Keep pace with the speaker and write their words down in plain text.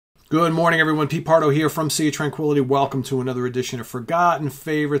Good morning, everyone. Pete Pardo here from Sea of Tranquility. Welcome to another edition of Forgotten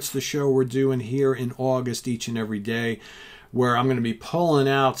Favorites, the show we're doing here in August each and every day, where I'm going to be pulling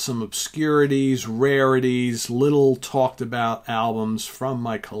out some obscurities, rarities, little talked about albums from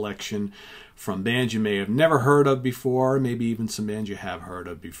my collection, from bands you may have never heard of before, maybe even some bands you have heard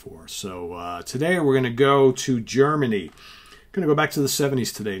of before. So today we're going to go to Germany. Going to go back to the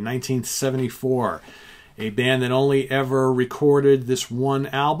 70s today, 1974. A band that only ever recorded this one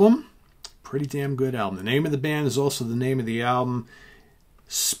album. Pretty damn good album. The name of the band is also the name of the album,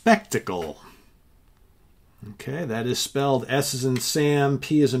 Spektakel. Okay, that is spelled S as in Sam,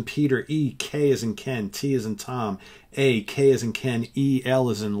 P as in Peter, E, K as in Ken, T as in Tom, A, K as in Ken, E, L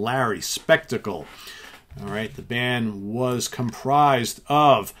as in Larry. Spektakel. All right, the band was comprised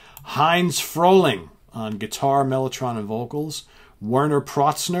of Heinz Frohling on guitar, mellotron, and vocals, Werner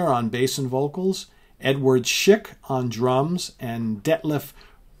Protzner on bass and vocals, Edward Schick on drums, and Detlef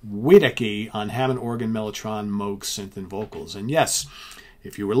Wiedecke on Hammond organ, mellotron, Moog, synth, and vocals. And yes,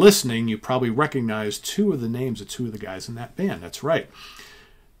 if you were listening, you probably recognized two of the names of two of the guys in that band. That's right.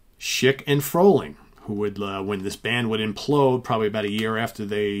 Schick and Frohling, who would, when this band would implode, probably about a year after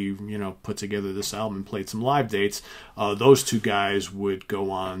they, put together this album and played some live dates, those two guys would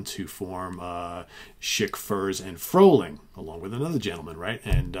go on to form Schick, Furs, and Frohling, along with another gentleman, right?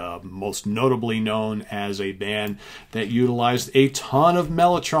 And most notably known as a band that utilized a ton of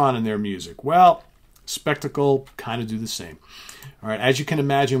mellotron in their music. Well, Spektakel kind of do the same. All right, as you can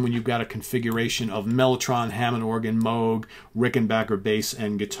imagine, when you've got a configuration of mellotron, Hammond organ, Moog, Rickenbacker bass,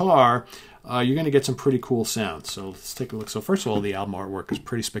 and guitar, you're going to get some pretty cool sounds. So let's take a look. So first of all, the album artwork is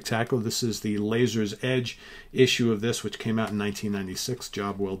pretty spectacular. This is the Laser's Edge issue of this, which came out in 1996.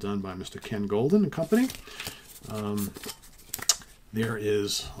 Job well done by Mr. Ken Golden and company. There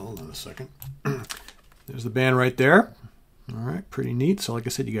is, hold on a second. There's the band right there. All right, pretty neat. So like I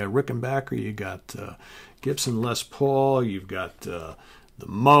said, you got Rickenbacker, you got Gibson Les Paul, you've got the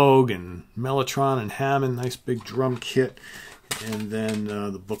Moog and mellotron and Hammond, nice big drum kit. And then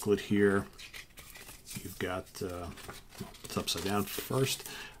the booklet here, you've got, it's upside down first,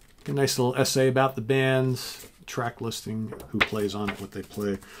 a nice little essay about the bands, track listing, who plays on it, what they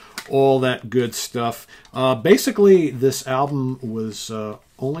play, all that good stuff. Basically, this album was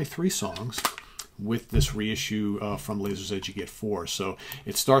only 3 songs. With this reissue from Laser's Edge, you get 4. So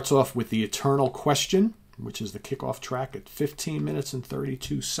it starts off with The Eternal Question, which is the kickoff track at 15 minutes and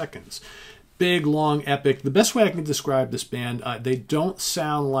 32 seconds. Big, long, epic. The best way I can describe this band, they don't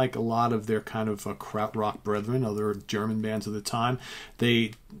sound like a lot of their kind of krautrock brethren, other German bands of the time.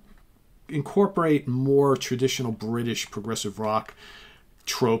 They incorporate more traditional British progressive rock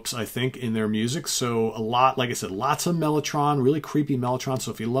tropes, I think, in their music. So a lot, like I said, lots of mellotron, really creepy mellotron.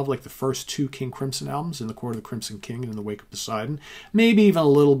 So if you love like the first 2 King Crimson albums, In the Court of the Crimson King and In the Wake of Poseidon, maybe even a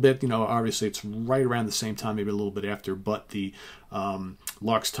little bit, obviously it's right around the same time, maybe a little bit after, but the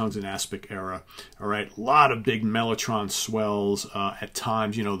Lark's Tongues and Aspic era. All right, a lot of big mellotron swells at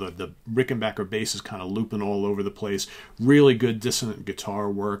times. The Rickenbacker bass is kind of looping all over the place. Really good dissonant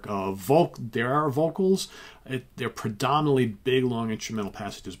guitar work. There are vocals. They're predominantly big, long instrumental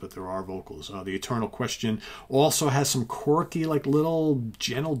passages, but there are vocals. The Eternal Question also has some quirky, like little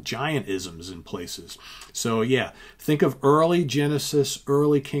Gentle Giant-isms in places. So yeah, think of early Genesis,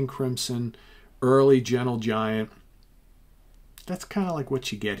 early King Crimson, early Gentle Giant. That's kind of like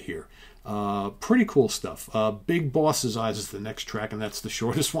what you get here. Pretty cool stuff. Big Boss's Eyes is the next track, and that's the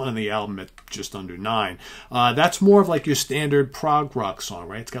shortest one on the album at just under 9. That's more of like your standard prog rock song,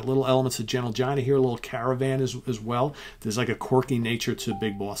 right? It's got little elements of Gentle Giant here, a little Caravan as well. There's like a quirky nature to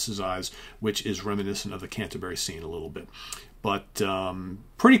Big Boss's Eyes, which is reminiscent of the Canterbury scene a little bit. But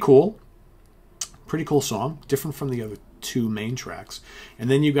pretty cool. Pretty cool song. Different from the other 2 main tracks.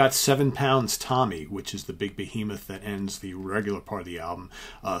 And then you got 7 Pounds Tommy, which is the big behemoth that ends the regular part of the album,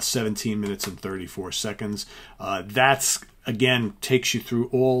 17 minutes and 34 seconds. That's, again, takes you through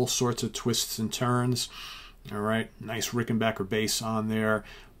all sorts of twists and turns. All right, nice Rickenbacker bass on there,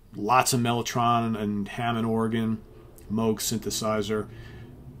 lots of mellotron and Hammond organ, Moog synthesizer,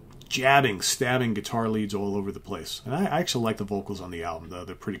 jabbing, stabbing guitar leads all over the place. And I actually like the vocals on the album, though.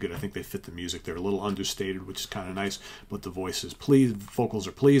 They're pretty good. I think they fit the music. They're a little understated, which is kind of nice, but the vocals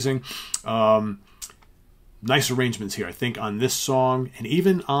are pleasing. Nice arrangements here, I think, on this song, and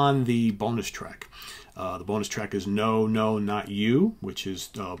even on the bonus track. The bonus track is No, No, Not You, which is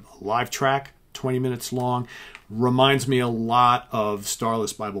a live track, 20 minutes long. Reminds me a lot of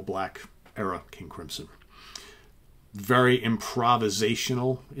Starless Bible Black era King Crimson. Very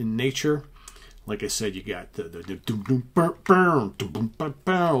improvisational in nature. like I said, you got the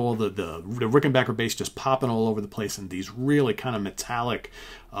Rickenbacker bass just popping all over the place, and these really kind of metallic,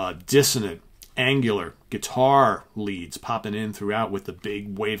 dissonant, angular guitar leads popping in throughout with the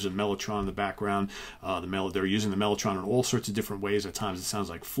big waves of mellotron in the background. They're using the mellotron in all sorts of different ways. At times it sounds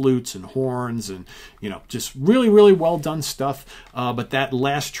like flutes and horns, and just really, really well done stuff. But that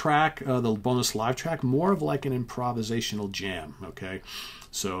last track, the bonus live track, more of like an improvisational jam. Okay,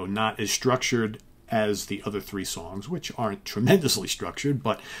 so not as structured as the other three songs, which aren't tremendously structured,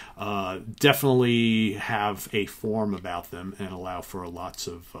 but definitely have a form about them and allow for lots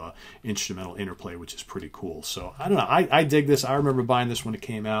of instrumental interplay, which is pretty cool. So I don't know, I dig this. I remember buying this when it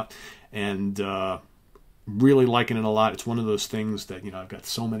came out and really liking it a lot. It's one of those things that, I've got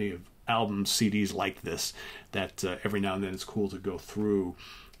so many of album CDs like this that every now and then it's cool to go through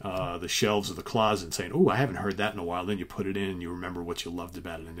the shelves of the closet and saying, oh, I haven't heard that in a while. Then you put it in and you remember what you loved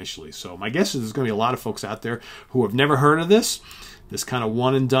about it initially. So my guess is there's going to be a lot of folks out there who have never heard of this kind of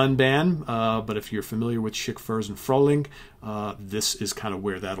one and done band. But if you're familiar with Schick, Furs, and Froling, this is kind of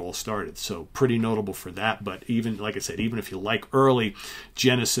where that all started. So pretty notable for that. But even, like I said, even if you like early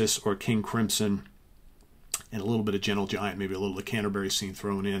Genesis or King Crimson, and a little bit of Gentle Giant, maybe a little of the Canterbury scene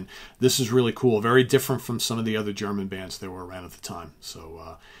thrown in, this is really cool. Very different from some of the other German bands that were around at the time.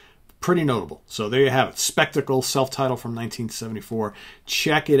 So pretty notable. So there you have it. Spektakel, self-titled from 1974.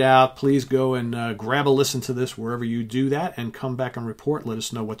 Check it out. Please go and grab a listen to this wherever you do that and come back and report. Let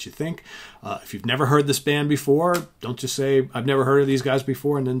us know what you think. If you've never heard this band before, don't just say, I've never heard of these guys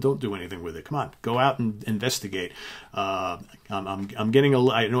before, and then don't do anything with it. Come on, go out and investigate. I'm getting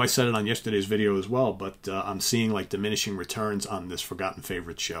I know I said it on yesterday's video as well, but I'm seeing like diminishing returns on this Forgotten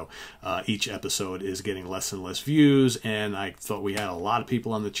Favorites show. Each episode is getting less and less views, and I thought we had a lot of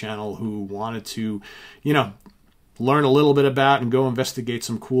people on the channel who wanted to, learn a little bit about and go investigate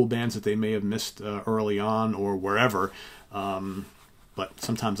some cool bands that they may have missed early on or wherever. But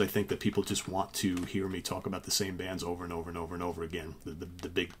sometimes I think that people just want to hear me talk about the same bands over and over and over and over again, the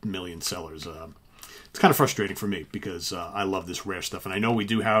big million sellers. It's kind of frustrating for me because I love this rare stuff. And I know we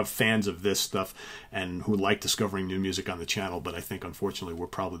do have fans of this stuff and who like discovering new music on the channel, but I think, unfortunately, we're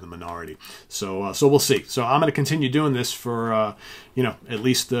probably the minority. So we'll see. So I'm going to continue doing this for, at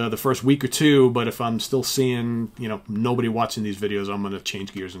least the first week or two. But if I'm still seeing, nobody watching these videos, I'm going to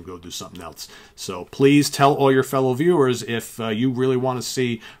change gears and go do something else. So please tell all your fellow viewers if you really want to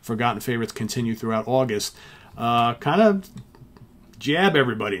see Forgotten Favorites continue throughout August. Kind of jab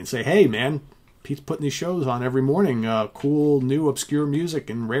everybody and say, hey, man, Pete's putting these shows on every morning. Cool, new, obscure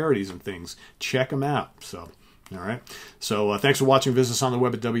music and rarities and things. Check them out. So, all right. So, thanks for watching. Visit us on the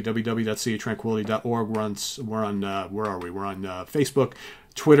web at www.seatranquility.org. We're on where are we? We're on Facebook,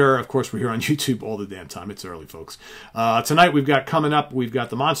 Twitter. Of course, we're here on YouTube all the damn time. It's early, folks. Tonight, we've got coming up, we've got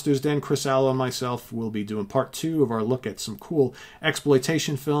The Monsters Den. Chris Allo and myself will be doing part 2 of our look at some cool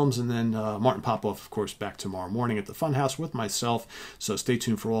exploitation films. And then Martin Popoff, of course, back tomorrow morning at the Funhouse with myself. So stay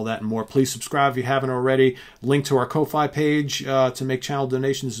tuned for all that and more. Please subscribe if you haven't already. Link to our Ko-Fi page to make channel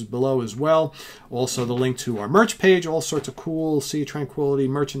donations is below as well. Also, the link to our merch page. All sorts of cool Sea of Tranquility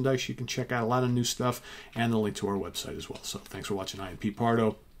merchandise you can check out. A lot of new stuff. And the link to our website as well. So thanks for watching. I am Pete Pardo.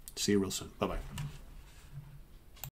 See you real soon. Bye-bye.